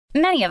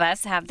Many of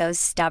us have those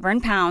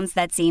stubborn pounds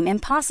that seem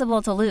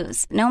impossible to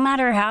lose, no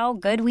matter how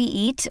good we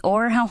eat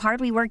or how hard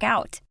we work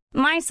out.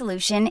 My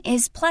solution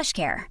is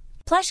PlushCare.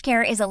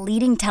 PlushCare is a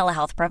leading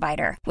telehealth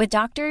provider with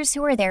doctors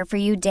who are there for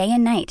you day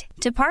and night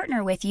to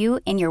partner with you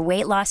in your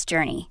weight loss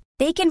journey.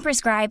 They can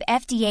prescribe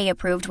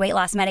FDA-approved weight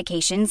loss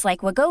medications like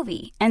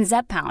Wegovy and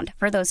Zepbound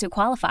for those who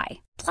qualify.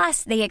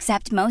 Plus, they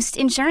accept most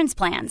insurance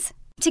plans.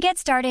 To get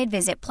started,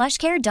 visit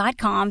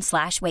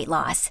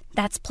plushcare.com/weightloss.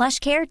 That's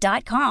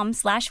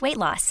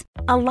plushcare.com/weightloss.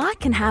 A lot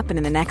can happen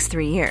in the next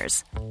 3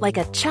 years. Like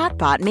a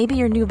chatbot may be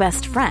your new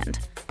best friend.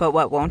 But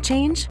what won't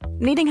change?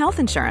 Needing health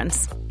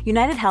insurance.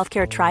 United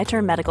Healthcare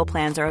Tri-Term Medical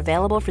Plans are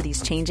available for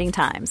these changing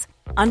times.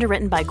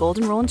 Underwritten by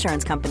Golden Rule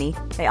Insurance Company,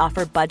 they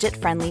offer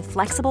budget-friendly,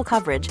 flexible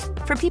coverage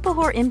for people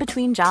who are in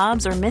between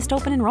jobs or missed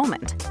open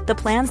enrollment. The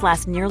plans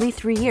last nearly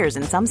 3 years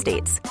in some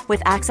states,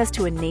 with access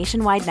to a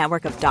nationwide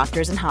network of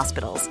doctors and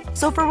hospitals.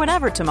 So for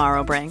whatever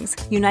tomorrow brings,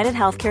 United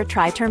Healthcare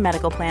Tri-Term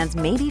Medical Plans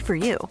may be for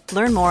you.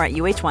 Learn more at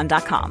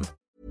uh1.com.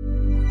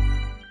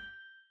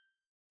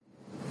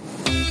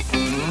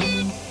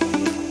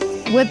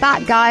 We're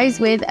back, guys,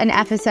 with an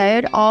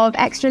episode of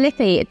Extra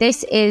Lippy.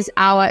 This is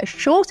our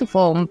shorter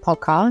form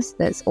podcast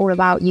that's all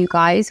about you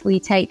guys. We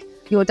take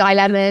your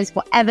dilemmas,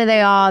 whatever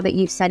they are that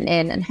you've sent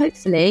in, and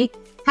hopefully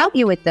help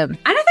you with them.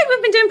 And I think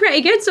we've been doing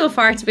pretty good so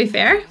far, to be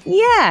fair.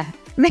 Yeah.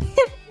 Thank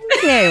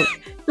you.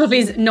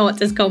 Sophie's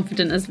not as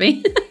confident as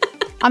me.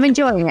 I'm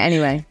enjoying it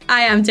anyway.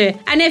 I am too.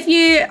 And if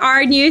you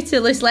are new to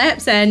Loose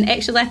Lips and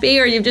Extra Lippy,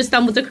 or you've just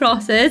stumbled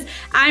across us,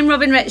 I'm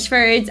Robin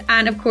Richford,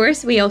 and of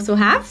course we also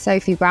have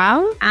Sophie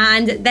Brown.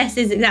 And this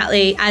is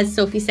exactly as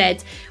Sophie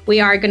said, we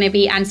are going to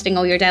be answering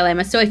all your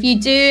dilemmas. So if you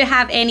do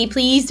have any,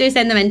 please do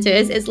send them in to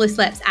us. It's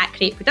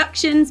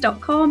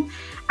looselips@createproductions.com,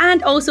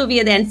 and also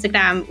via the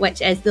Instagram,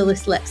 which is the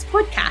Loose Lips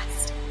Podcast.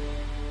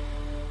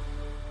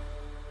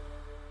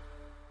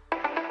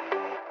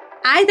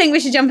 I think we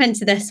should jump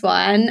into this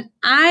one.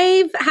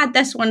 I've had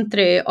this one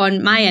through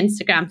on my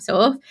Instagram,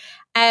 Soph,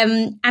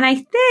 and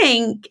I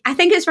think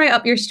it's right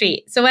up your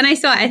street. So when I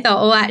saw it, I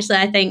thought, oh, actually,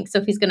 I think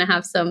Sophie's going to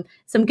have some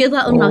good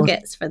little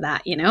nuggets for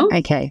that, you know?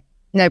 Okay,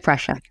 no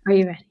pressure. Are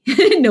you ready?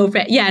 No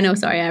pressure. Yeah, no,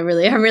 sorry, I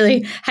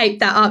really hyped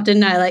that up,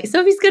 didn't I? Like,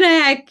 Sophie's going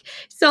to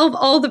solve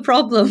all the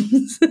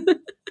problems.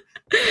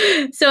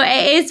 So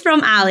it is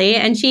from Ali,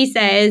 and she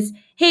says,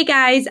 "Hey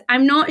guys,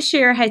 I'm not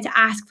sure how to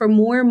ask for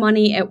more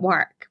money at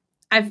work.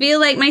 I feel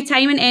like my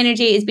time and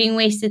energy is being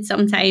wasted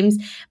sometimes,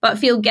 but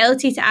feel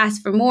guilty to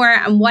ask for more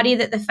and worry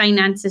that the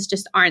finances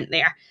just aren't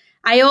there.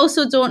 I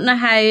also don't know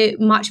how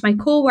much my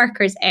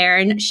co-workers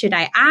earn. Should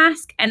I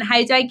ask? And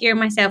how do I gear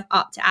myself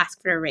up to ask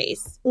for a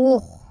raise?"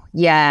 Oh,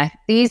 yeah.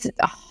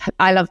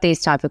 I love these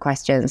type of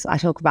questions. I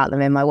talk about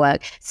them in my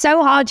work.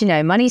 So hard, you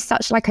know, money's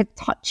such like a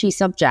touchy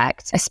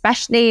subject,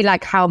 especially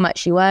like how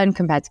much you earn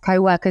compared to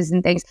co-workers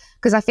and things.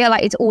 Because I feel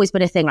like it's always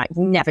been a thing, like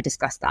we never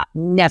discuss that,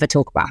 never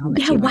talk about how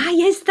much you earn. Why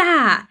is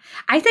that?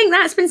 I think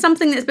that's been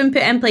something that's been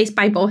put in place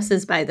by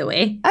bosses, by the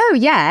way. Oh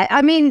yeah,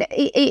 I mean,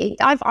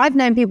 I've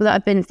known people that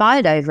have been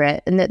fired over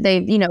it, and that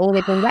they've, you know, or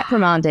they've been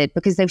reprimanded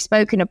because they've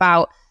spoken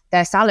about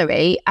their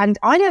salary. And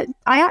I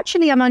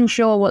actually am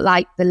unsure what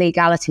like the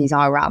legalities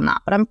are around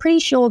that, but I'm pretty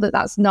sure that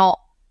that's not.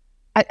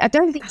 I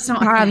don't think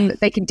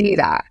they can do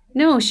that.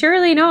 No,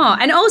 surely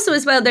not. And also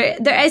as well,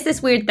 there is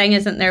this weird thing,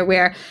 isn't there,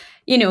 where,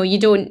 you know, you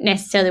don't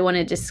necessarily want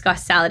to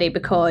discuss salary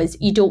because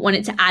you don't want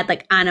it to add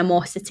like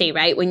animosity,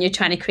 right? When you're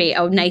trying to create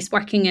a nice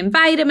working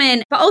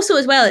environment. But also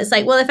as well, it's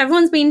like, well, if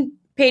everyone's been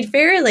paid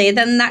fairly,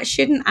 then that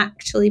shouldn't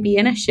actually be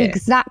an issue.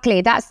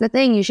 Exactly. That's the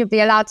thing. You should be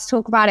allowed to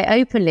talk about it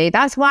openly.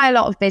 That's why a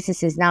lot of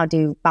businesses now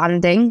do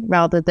banding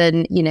rather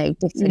than, you know,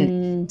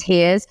 different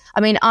tiers.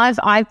 I mean,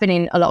 I've been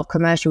in a lot of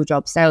commercial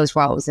job sales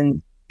roles,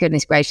 and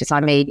goodness gracious, I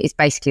mean, it's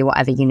basically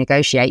whatever you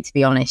negotiate, to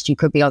be honest. You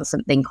could be on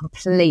something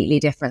completely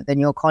different than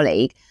your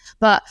colleague.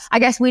 But I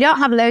guess we don't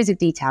have loads of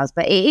details,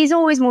 but it is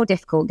always more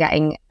difficult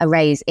getting a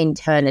raise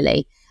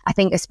internally. I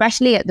think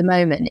especially at the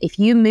moment, if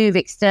you move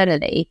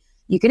externally,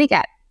 you're going to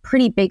get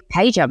pretty big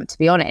pay jump, to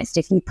be honest.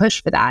 If you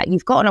push for that,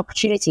 you've got an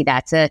opportunity there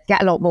to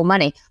get a lot more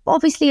money. But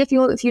obviously, if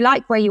you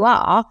like where you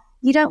are,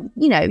 you don't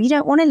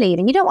want to leave,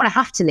 and you don't want to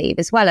have to leave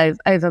as well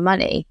over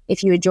money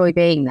if you enjoy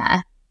being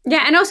there.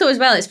 Yeah, and also as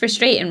well, it's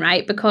frustrating,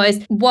 right?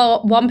 Because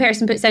what one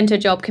person puts into a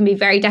job can be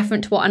very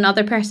different to what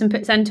another person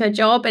puts into a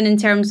job, and in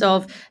terms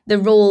of the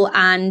role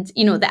and,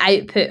 you know, the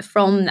output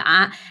from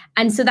that.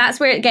 And so that's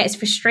where it gets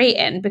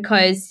frustrating,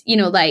 because, you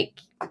know,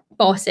 like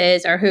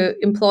bosses or who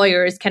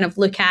employers kind of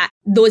look at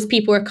those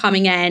people are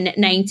coming in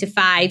 9 to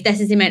 5. This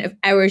is the amount of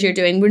hours you're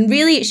doing, when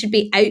really it should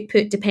be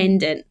output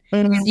dependent.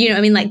 Mm-hmm. You know what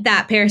I mean? Like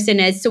that person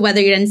is, so whether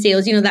you're in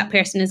sales, you know, that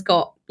person has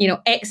got, you know,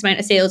 X amount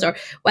of sales, or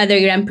whether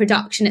you're in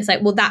production, it's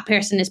like, well, that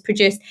person has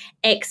produced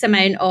X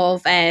amount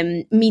of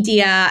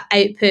media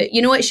output.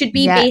 You know, it should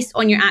be based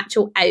on your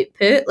actual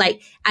output,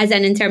 like as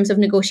in terms of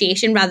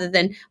negotiation, rather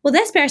than, well,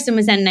 this person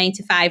was in 9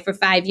 to 5 for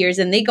 5 years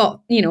and they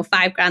got, you know,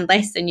 $5,000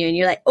 less than you. And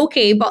you're like,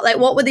 okay, but like,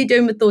 what were they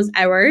doing with those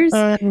hours?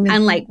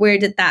 And like, where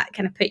did that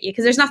kind of put you?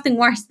 Because there's nothing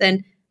worse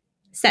than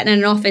sitting in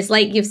an office,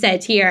 like you've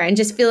said here, and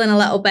just feeling a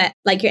little bit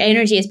like your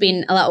energy has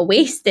been a little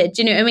wasted.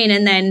 Do you know what I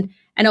mean?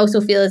 And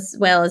also feel as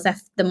well as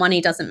if the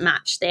money doesn't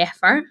match the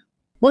effort.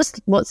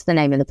 What's the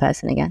name of the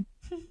person again?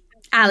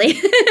 Ali.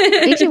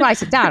 You should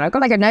write it down. I've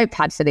got like a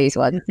notepad for these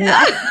ones.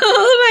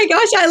 Oh my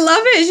gosh, I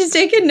love it. She's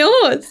taking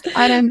notes.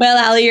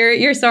 Well, Ali,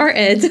 you're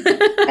sorted.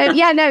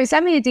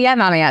 Send me a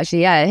DM, Ali,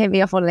 actually. Yeah, hit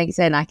me up on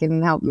LinkedIn. I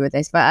can help you with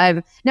this.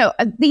 But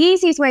the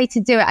easiest way to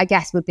do it, I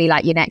guess, would be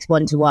like your next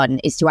one-to-one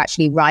is to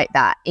actually write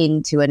that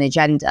into an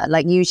agenda.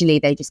 Like usually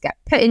they just get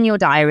put in your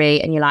diary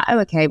and you're like, oh,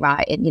 okay,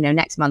 right. And,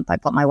 next month I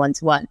put my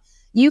one-to-one.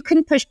 You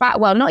can push back.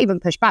 Well, not even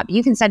push back, but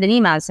you can send an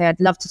email and say, I'd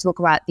love to talk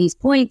about these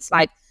points.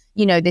 Like,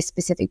 this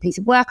specific piece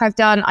of work I've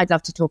done. I'd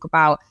love to talk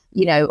about,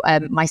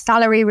 my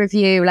salary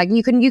review. Like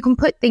you can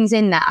put things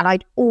in there. And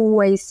I'd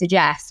always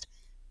suggest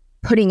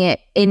putting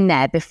it in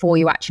there before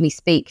you actually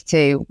speak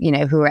to,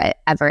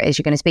 whoever it is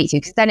you're going to speak to,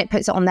 because then it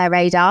puts it on their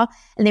radar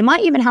and they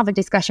might even have a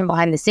discussion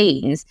behind the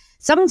scenes.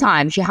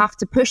 Sometimes you have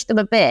to push them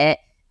a bit.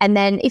 And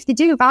then if they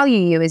do value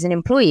you as an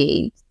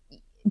employee,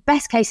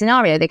 best case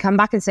scenario, they come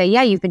back and say,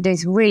 yeah, you've been doing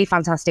some really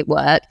fantastic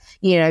work.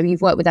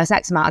 You've worked with us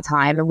X amount of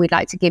time and we'd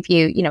like to give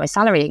you, a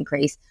salary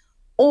increase.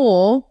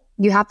 Or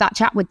you have that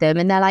chat with them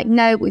and they're like,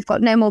 no, we've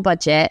got no more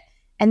budget.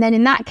 And then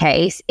in that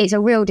case, it's a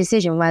real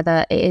decision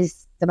whether it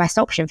is the best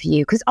option for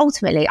you. Because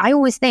ultimately, I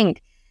always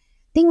think,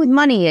 the thing with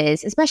money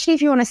is, especially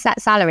if you're on a set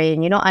salary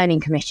and you're not earning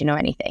commission or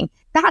anything,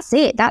 that's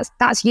it.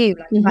 That's you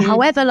for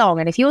however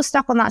long. And if you're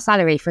stuck on that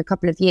salary for a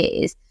couple of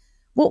years,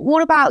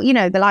 what about,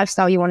 the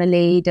lifestyle you want to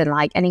lead and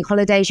like any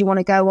holidays you want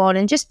to go on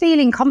and just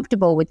feeling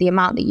comfortable with the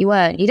amount that you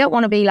earn? You don't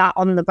want to be like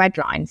on the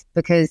breadlines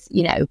because,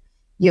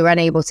 you're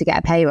unable to get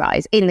a pay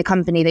rise in the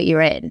company that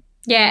you're in.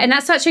 Yeah, and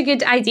that's such a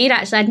good idea,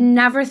 actually. I'd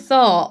never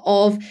thought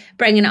of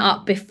bringing it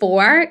up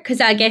before, because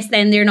I guess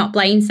then they're not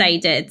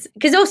blindsided.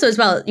 Because also as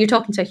well, you're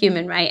talking to a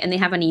human, right? And they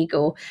have an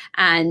ego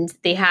and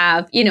they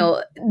have,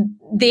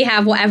 they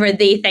have whatever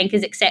they think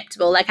is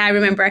acceptable. Like I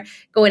remember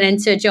going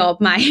into a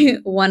job, my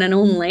one and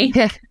only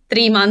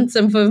 3 months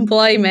of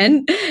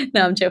employment.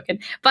 No, I'm joking.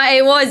 But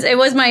it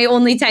was my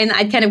only time that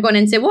I'd kind of gone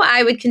into what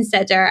I would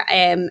consider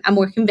a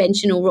more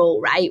conventional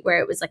role, right? Where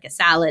it was like a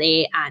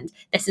salary and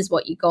this is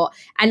what you got.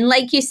 And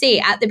like you say,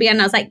 at the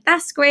beginning, I was like,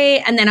 that's great.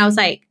 And then I was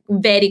like,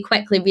 very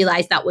quickly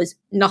realized that was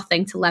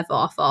nothing to live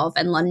off of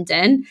in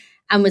London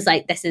and was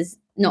like, this is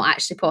not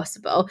actually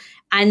possible.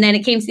 And then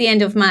it came to the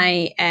end of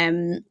my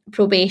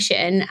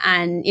probation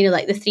and,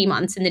 like the 3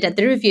 months, and they did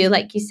the review,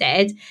 like you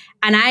said.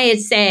 And I had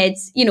said,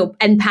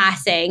 in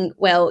passing,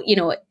 well,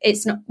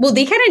 it's not, well,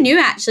 they kind of knew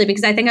actually,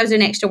 because I think I was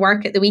doing extra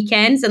work at the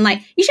weekends and like,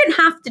 you shouldn't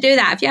have to do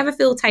that if you have a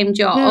full-time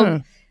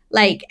job.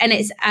 Like, and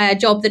it's a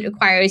job that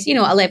requires,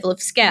 a level of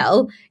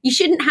skill, you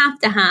shouldn't have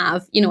to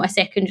have, a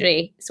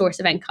secondary source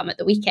of income at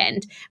the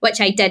weekend,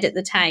 which I did at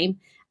the time.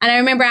 And I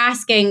remember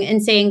asking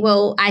and saying,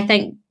 well, I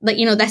think like,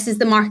 this is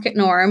the market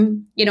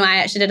norm. I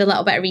actually did a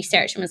little bit of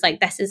research and was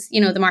like, this is,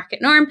 the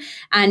market norm.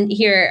 And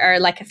here are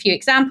like a few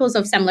examples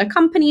of similar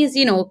companies,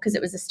 because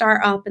it was a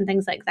startup and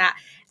things like that.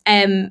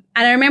 And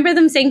I remember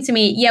them saying to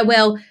me, yeah,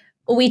 well,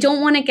 we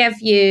don't want to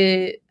give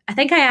you, I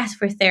think I asked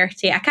for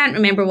 30. I can't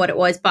remember what it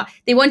was, but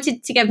they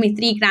wanted to give me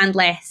 $3,000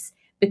 less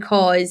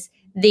because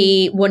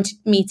they wanted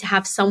me to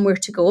have somewhere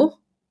to go.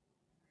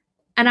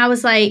 And I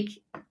was like,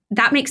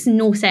 that makes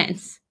no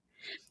sense.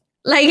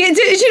 Like, do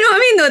you know what I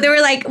mean? Though they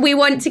were like, we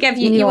want to give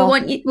you,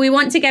 we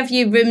want to give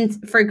you room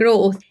for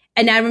growth.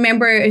 And I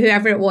remember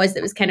whoever it was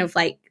that was kind of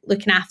like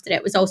looking after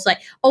it was also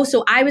like,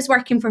 also I was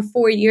working for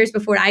 4 years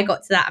before I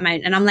got to that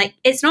amount. And I'm like,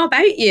 it's not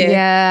about you.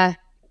 Yeah.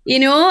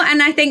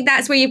 And I think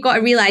that's where you've got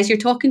to realize you're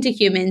talking to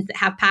humans that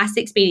have past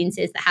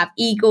experiences, that have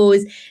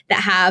egos,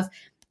 that have,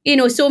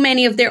 so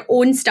many of their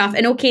own stuff.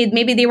 And okay,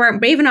 maybe they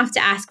weren't brave enough to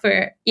ask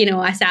for,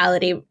 a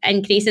salary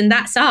increase, and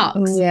that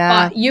sucks.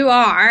 Yeah. But you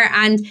are,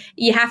 and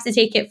you have to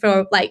take it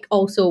for like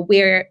also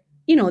where,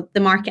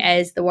 the market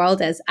is, the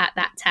world is at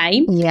that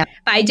time. Yeah.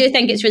 But I do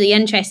think it's really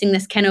interesting,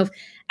 this kind of,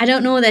 I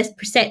don't know, this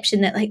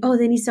perception that like, oh,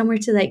 they need somewhere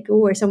to like go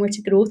or somewhere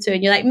to grow to.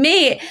 And you're like,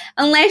 mate,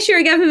 unless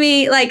you're giving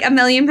me like £1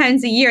 million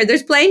a year,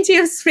 there's plenty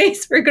of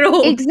space for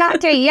growth.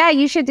 Exactly. Yeah,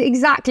 you should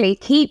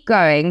keep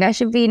going. There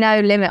should be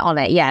no limit on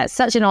it. Yeah, it's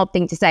such an odd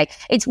thing to say.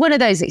 It's one of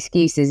those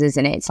excuses,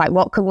 isn't it? It's like,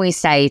 what can we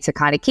say to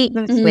kind of keep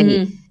them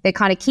sweet? They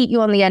kind of keep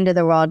you on the end of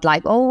the rod,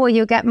 like, oh, well,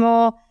 you'll get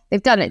more.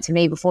 They've done it to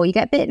me before. You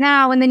get a bit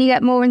now and then you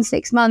get more in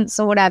 6 months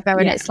or whatever.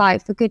 And it's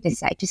like, for goodness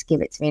sake, just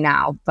give it to me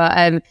now.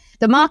 But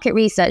the market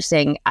research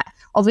thing,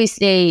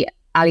 obviously,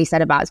 Ali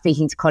said about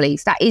speaking to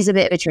colleagues. That is a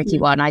bit of a tricky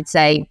one. I'd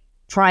say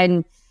try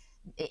and,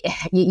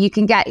 you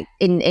can get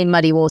in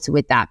muddy water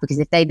with that, because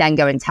if they then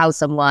go and tell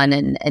someone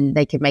and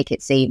they could make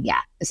it seem,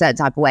 a certain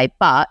type of way.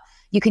 But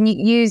you can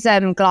use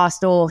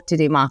Glassdoor to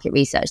do market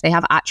research. They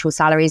have actual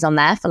salaries on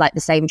there for like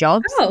the same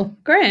jobs. Oh,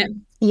 great.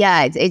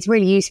 Yeah, it's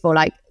really useful.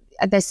 Like,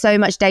 there's so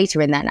much data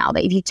in there now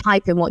that if you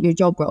type in what your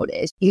job role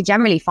is, you can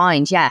generally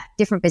find,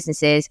 different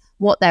businesses,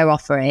 what they're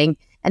offering.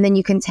 And then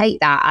you can take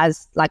that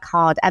as like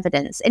hard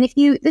evidence. And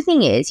the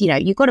thing is,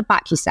 you've got to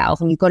back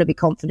yourself and you've got to be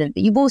confident,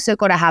 but you've also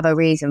got to have a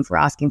reason for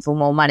asking for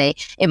more money.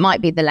 It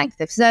might be the length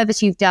of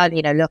service you've done.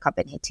 Look, I've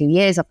been here 2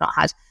 years. I've not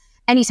had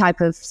any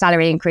type of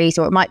salary increase,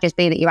 or it might just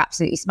be that you're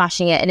absolutely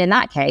smashing it. And in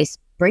that case,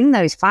 bring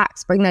those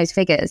facts, bring those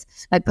figures,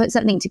 like put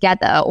something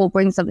together, or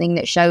bring something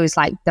that shows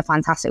like the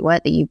fantastic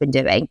work that you've been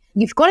doing.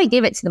 You've got to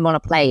give it to them on a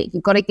plate.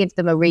 You've got to give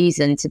them a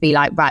reason to be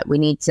like, right, we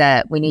need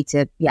to,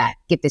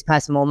 give this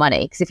person more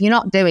money. Because if you're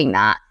not doing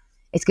that,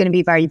 it's going to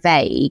be very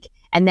vague.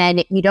 And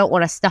then you don't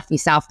want to stuff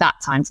yourself that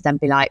time to then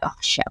be like, oh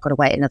shit, I've got to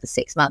wait another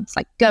 6 months.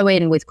 Like, go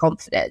in with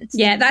confidence.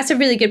 Yeah, that's a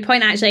really good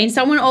point, actually. And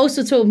someone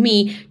also told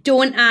me,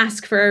 don't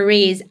ask for a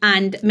raise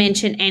and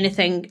mention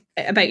anything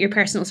about your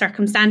personal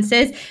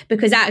circumstances,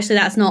 because actually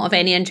that's not of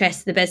any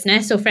interest to the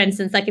business. So for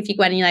instance, like if you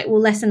go in and you're like, well,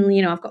 listen,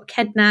 I've got a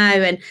kid now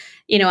and,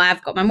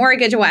 I've got my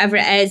mortgage or whatever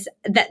it is,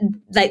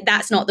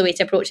 that's not the way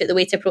to approach it. The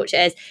way to approach it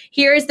is,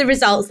 here's the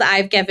results that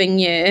I've given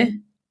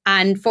you,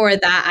 and for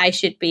that, I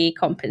should be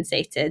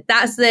compensated.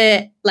 That's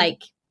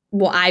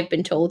what I've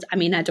been told. I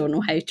mean, I don't know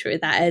how true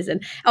that is.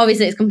 And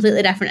obviously it's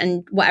completely different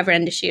in whatever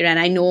industry you're in.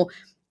 I know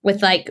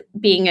with like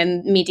being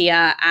in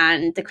media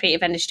and the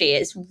creative industry,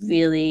 it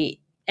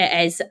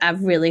is a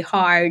really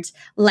hard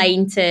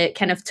line to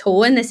kind of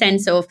toe, in the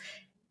sense of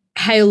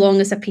how long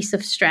is a piece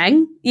of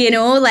string,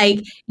 like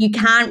you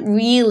can't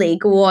really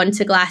go on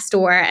to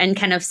Glassdoor and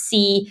kind of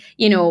see,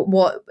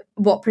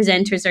 what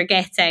presenters are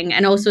getting.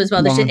 And also as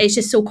well, it's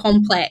just so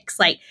complex.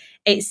 Like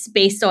it's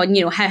based on,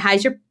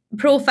 how's your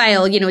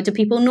profile, do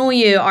people know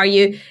you?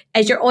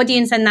 Is your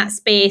audience in that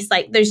space?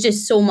 Like there's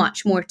just so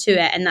much more to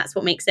it. And that's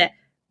what makes it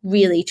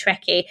really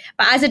tricky.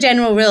 But as a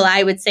general rule,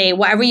 I would say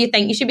whatever you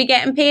think you should be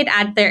getting paid,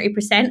 add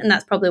 30%, and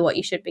that's probably what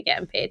you should be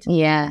getting paid.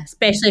 Yeah.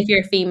 Especially if you're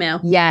a female.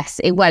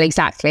 Yes. Well,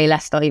 exactly.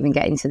 Let's not even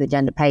get into the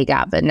gender pay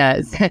gap, but no.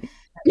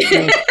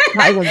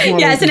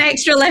 It's an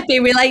extra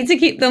Lippy. We like to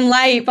keep them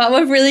light, but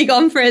we've really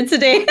gone for it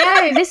today.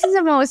 No, this is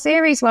a more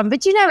serious one.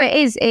 But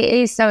it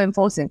is so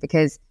important,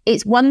 because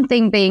it's one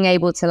thing being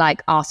able to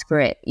like ask for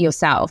it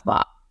yourself,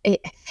 but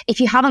if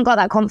you haven't got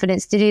that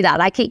confidence to do that,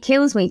 like it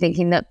kills me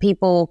thinking that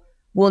people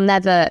will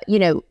never,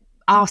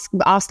 ask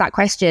that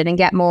question and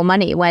get more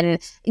money when,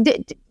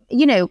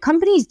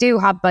 companies do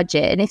have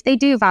budget. And if they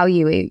do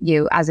value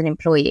you as an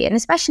employee, and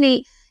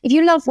especially if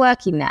you love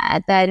working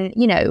there, then,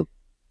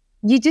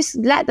 you just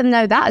let them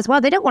know that as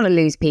well. They don't want to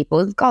lose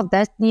people. God,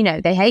 they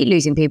hate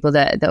losing people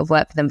that have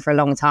worked for them for a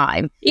long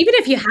time. Even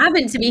if you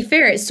haven't, to be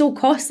fair, it's so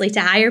costly to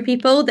hire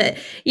people that,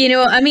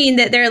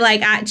 that they're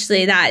like,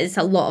 actually, that is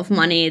a lot of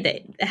money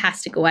that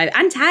has to go out,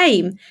 and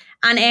time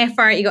and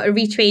effort. You got to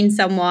retrain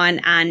someone.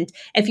 And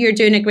if you're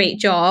doing a great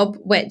job,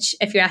 which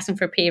if you're asking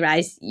for a pay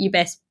rise, you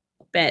best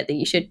bet that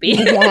you should be.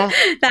 Yeah.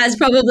 That's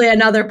probably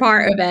another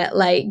part of it,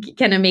 like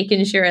kind of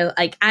making sure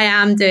like I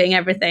am doing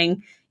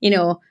everything,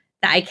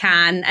 that I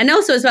can. And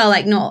also as well,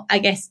 like not, I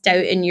guess,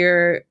 doubting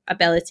your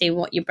ability and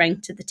what you bring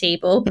to the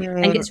table.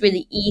 I think it's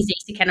really easy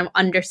to kind of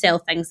undersell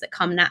things that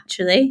come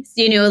naturally.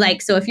 So,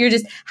 so if you're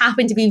just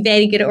happen to be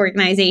very good at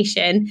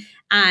organization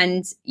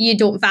and you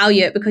don't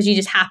value it because you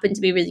just happen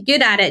to be really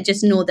good at it,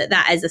 just know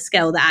that is a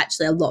skill that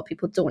actually a lot of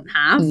people don't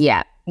have.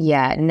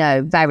 Yeah,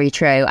 no, very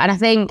true. And I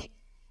think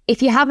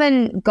if you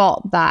haven't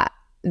got that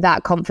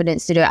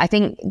confidence to do it, I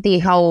think the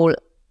whole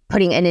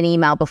putting it in an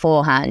email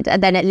beforehand,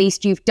 and then at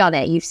least you've done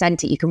it, you've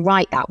sent it, you can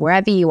write that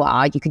wherever you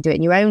are, you can do it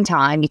in your own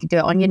time, you can do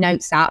it on your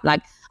notes app.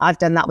 Like I've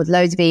done that with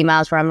loads of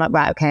emails where I'm like,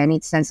 right, okay, I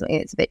need to send something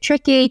that's a bit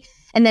tricky,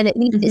 and then at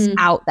least it's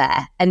out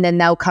there, and then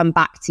they'll come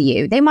back to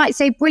you. They might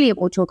say, brilliant,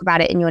 we'll talk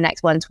about it in your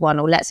next one-to-one,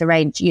 or let's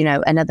arrange,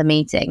 another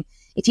meeting.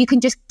 If you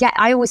can just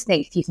I always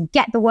think if you can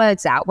get the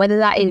words out, whether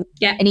that is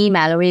an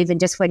email or even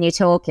just when you're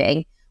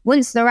talking,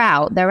 once they're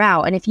out, they're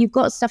out. And if you've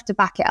got stuff to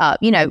back it up,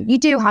 you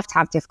do have to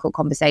have difficult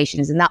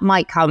conversations, and that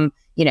might come,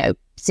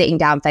 sitting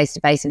down face to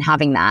face and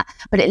having that.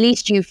 But at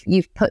least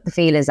you've put the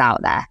feelers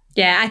out there.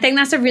 Yeah, I think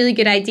that's a really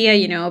good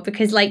idea,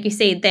 because like you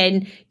say,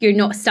 then you're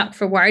not stuck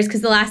for words,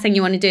 because the last thing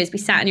you want to do is be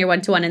sat in your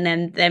one-to-one and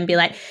then be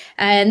like,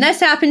 and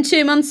this happened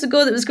 2 months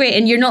ago, that was great.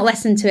 And you're not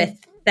listening to a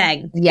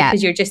thing. Yeah.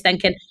 Because you're just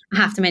thinking, I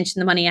have to mention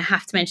the money, I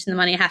have to mention the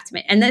money, I have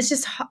to. And that's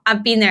just,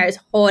 I've been there, it's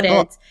horrid.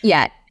 Oh,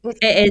 yeah.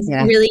 It is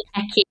really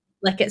icky.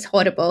 Like it's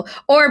horrible.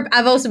 Or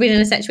I've also been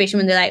in a situation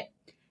when they're like,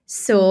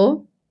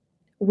 so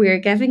we're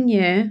giving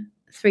you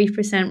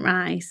 3%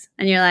 rise.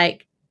 And you're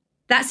like,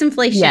 that's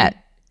inflation.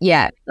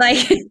 Yeah.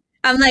 Like,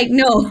 I'm like,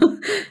 no.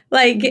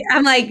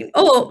 I'm like,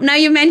 oh, now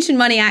you mentioned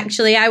money,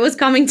 actually. I was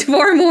coming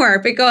for more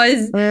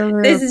because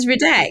this is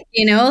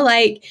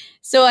ridiculous,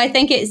 so I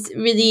think it's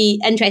really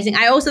interesting.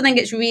 I also think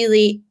it's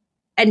really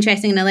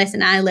interesting, and a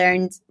lesson I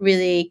learned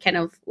really kind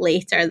of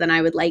later than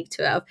I would like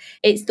to have.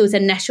 It's those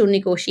initial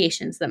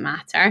negotiations that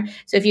matter.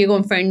 So if you're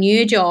going for a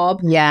new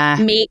job,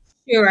 make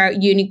sure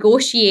you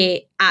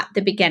negotiate at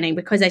the beginning,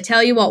 because I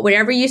tell you what,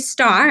 wherever you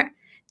start,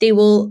 they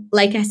will,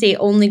 like I say,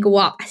 only go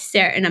up a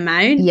certain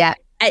amount. Yeah.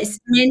 It's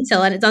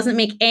mental and it doesn't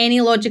make any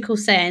logical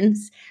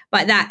sense,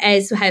 but that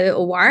is how it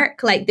will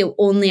work. Like they'll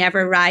only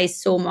ever rise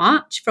so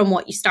much from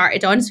what you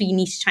started on. So you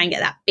need to try and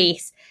get that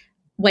base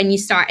when you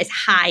start as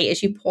high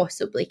as you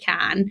possibly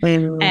can.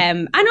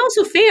 And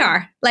also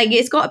fair. Like,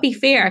 it's got to be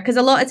fair, because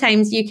a lot of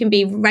times you can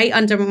be right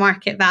under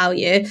market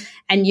value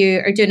and you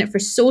are doing it for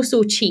so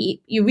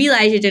cheap. You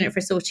realize you're doing it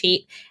for so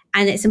cheap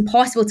and it's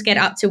impossible to get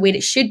up to where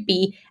it should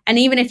be. And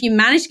even if you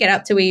manage to get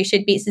up to where you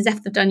should be, it's as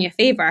if they've done you a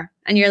favor.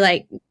 And you're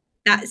like,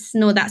 that's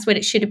what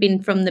it should have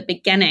been from the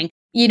beginning.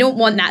 You don't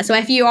want that. So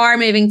if you are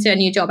moving to a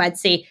new job, I'd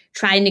say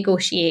try and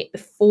negotiate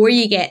before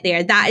you get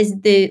there. That is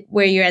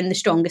where you're in the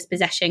strongest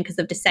position, because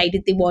they've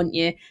decided they want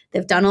you.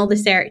 They've done all the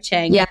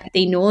searching. Yeah.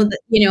 They know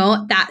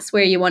that, that's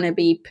where you want to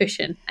be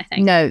pushing, I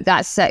think. No,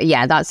 that's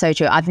so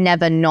true. I've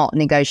never not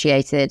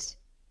negotiated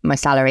my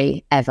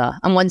salary ever.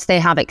 And once they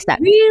have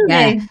accepted,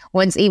 really?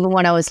 Even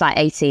when I was like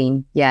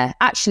 18,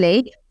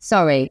 actually,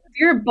 sorry.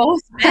 You're a boss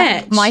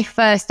bitch. My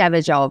first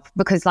ever job,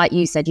 because like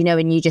you said,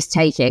 when you just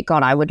take it,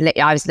 God,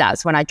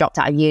 that's when I dropped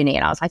out of uni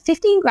and I was like,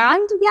 15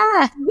 grand?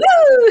 Yeah.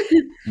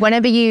 Woo!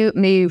 Whenever you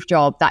move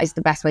job, that is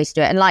the best way to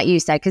do it. And like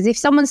you said, because if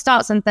someone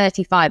starts on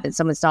 35 and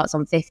someone starts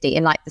on 50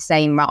 in like the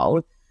same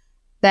role,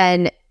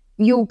 then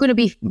you're going to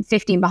be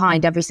 15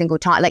 behind every single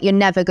time. Like, you're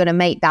never going to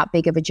make that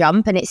big of a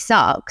jump, and it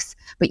sucks,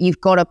 but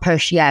you've got to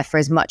push for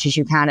as much as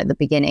you can at the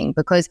beginning,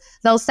 because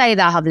they'll say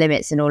they'll have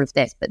limits and all of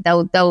this, but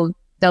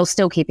they'll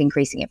still keep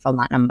increasing it from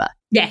that number.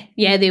 Yeah,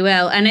 they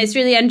will. And it's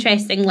really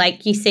interesting,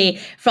 like you say,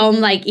 from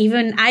like,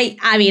 even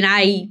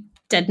I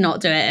did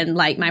not do it in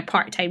like my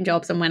part-time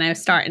jobs and when I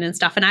was starting and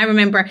stuff. And I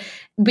remember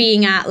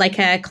being at like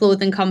a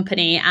clothing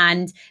company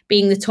and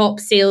being the top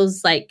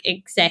sales like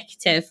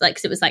executive, like,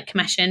 'cause it was like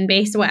commission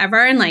based or whatever,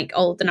 and like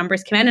all the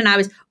numbers came in and I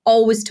was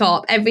always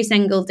top every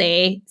single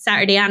day,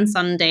 Saturday and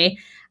Sunday.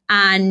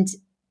 And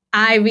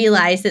I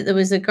realized that there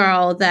was a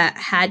girl that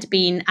had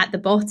been at the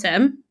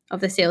bottom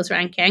of the sales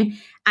ranking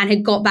and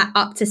had got back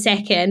up to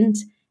second,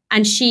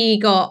 and she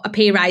got a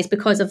pay rise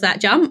because of that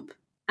jump.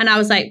 And I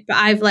was like, but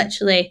I've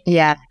literally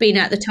been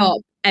at the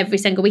top every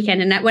single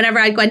weekend. And whenever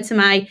I'd go into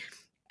my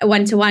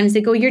one-to-ones,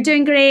 they go, you're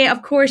doing great.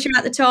 Of course, you're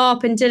at the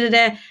top and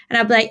da-da-da. And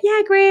I'd be like,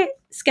 yeah, great.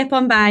 Skip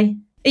on by.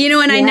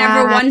 And I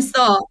never once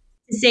thought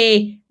to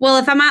say, well,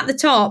 if I'm at the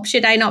top,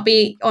 should I not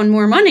be on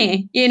more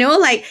money?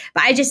 But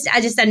I just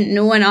didn't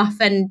know enough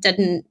and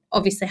didn't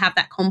obviously have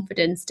that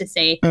confidence to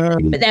say.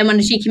 But then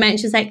when she came out,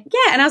 she's like,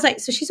 yeah. And I was like,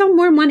 so she's on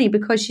more money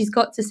because she's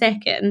got to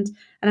second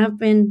and I've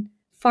been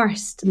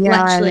first,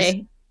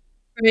 literally.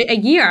 A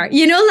year,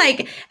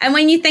 and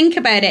when you think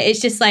about it, it's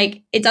just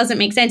like, it doesn't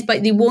make sense,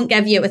 but they won't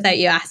give you it without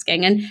you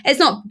asking. And it's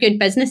not good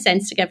business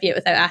sense to give you it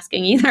without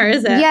asking either,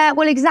 is it? Yeah,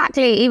 well,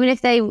 exactly. Even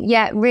if they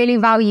really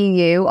value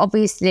you,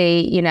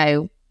 obviously,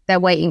 they're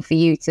waiting for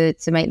you to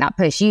make that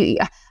push.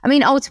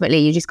 Ultimately,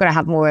 you just got to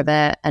have more of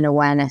an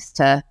awareness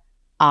to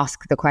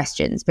ask the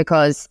questions,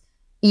 because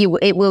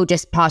it will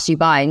just pass you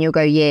by and you'll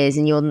go years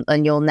and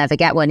you'll never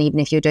get one, even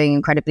if you're doing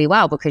incredibly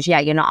well, because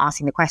you're not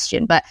asking the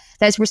question. But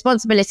there's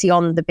responsibility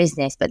on the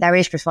business, but there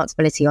is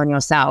responsibility on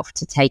yourself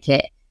to take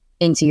it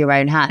into your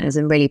own hands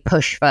and really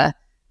push for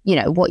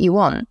what you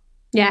want.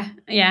 Yeah,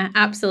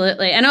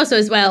 absolutely. And also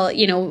as well,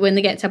 when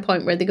they get to a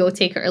point where they go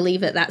take it or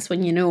leave it, that's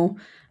when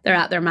they're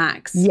at their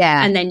max.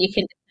 Yeah. And then you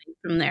can decide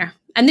from there.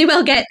 And they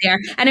will get there.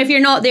 And if you're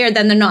not there,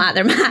 then they're not at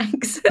their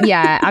max.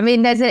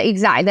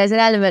 There's an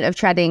element of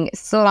treading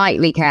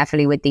slightly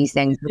carefully with these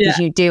things, because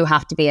you do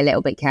have to be a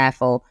little bit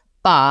careful.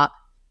 But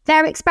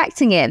they're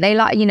expecting it. They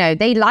like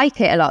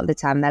it a lot of the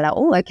time. They're like,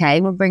 oh,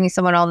 okay, we're bringing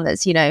someone on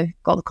that's,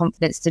 got the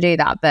confidence to do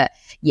that. But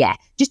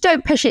just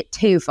don't push it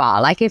too far.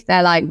 Like, if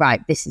they're like,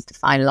 right, this is the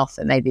final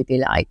offer, maybe be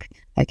like,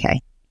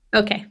 okay,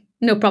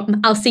 no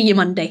problem. I'll see you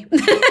Monday.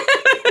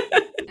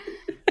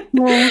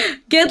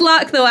 Good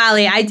luck though,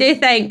 Ali. I do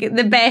think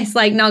the best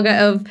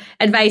nugget of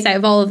advice out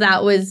of all of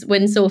that was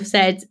when Soph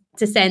said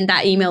to send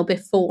that email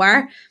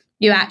before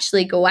you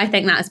actually go. I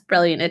think that's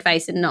brilliant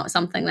advice and not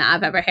something that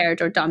I've ever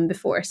heard or done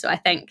before. So I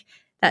think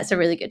that's a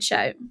really good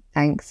shout.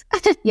 Thanks.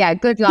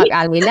 Good luck,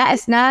 Ali. Let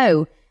us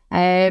know.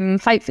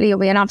 Hopefully you'll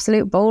be an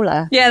absolute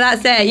baller. Yeah,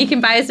 that's it. You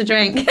can buy us a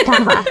drink.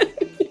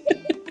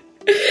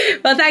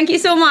 Well, thank you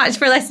so much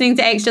for listening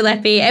to Extra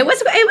Lippy. It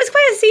was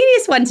quite a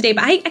serious one today,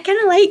 but I kind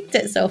of liked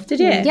it, Soph.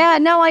 Did you? Yeah,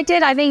 no, I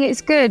did. I think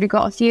it's good. We've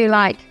got a few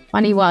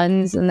funny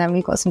ones, and then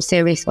we've got some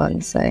serious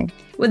ones. So,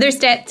 well, there's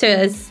step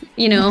to us,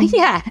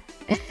 Yeah,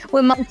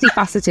 we're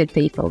multifaceted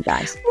people,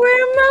 guys.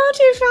 We're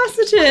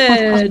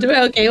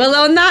multifaceted. Okay, well,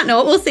 on that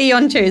note, we'll see you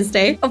on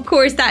Tuesday. Of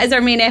course, that is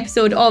our main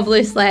episode of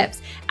Loose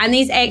Lips. And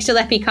these Extra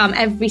Lippy come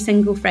every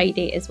single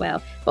Friday as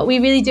well. But we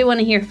really do want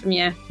to hear from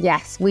you.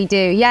 Yes, we do.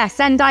 Yeah,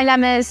 send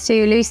dilemmas to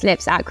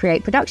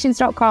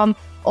looselips@createproductions.com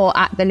or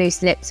at the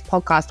Loose Lips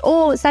podcast,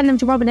 or send them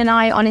to Robin and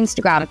I on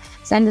Instagram.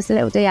 Send us a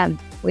little DM.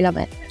 We love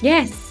it.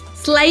 Yes,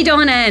 slide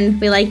on in.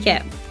 We like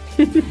it.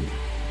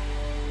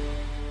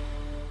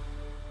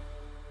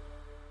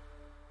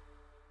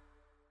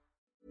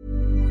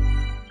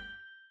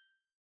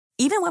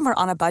 Even when we're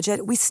on a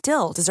budget, we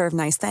still deserve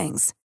nice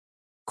things.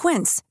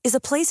 Quince is a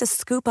place to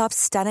scoop up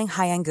stunning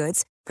high-end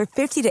goods for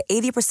 50 to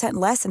 80%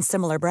 less than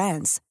similar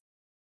brands.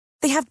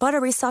 They have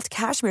buttery soft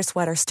cashmere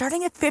sweaters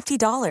starting at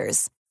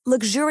 $50,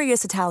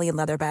 luxurious Italian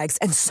leather bags,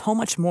 and so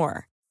much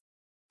more.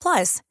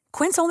 Plus,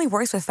 Quince only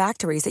works with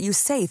factories that use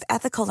safe,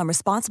 ethical, and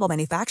responsible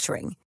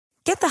manufacturing.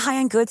 Get the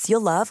high-end goods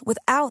you'll love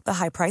without the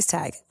high price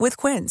tag with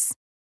Quince.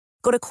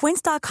 Go to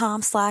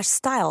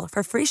quince.com/style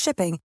for free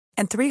shipping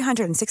and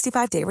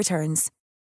 365-day returns.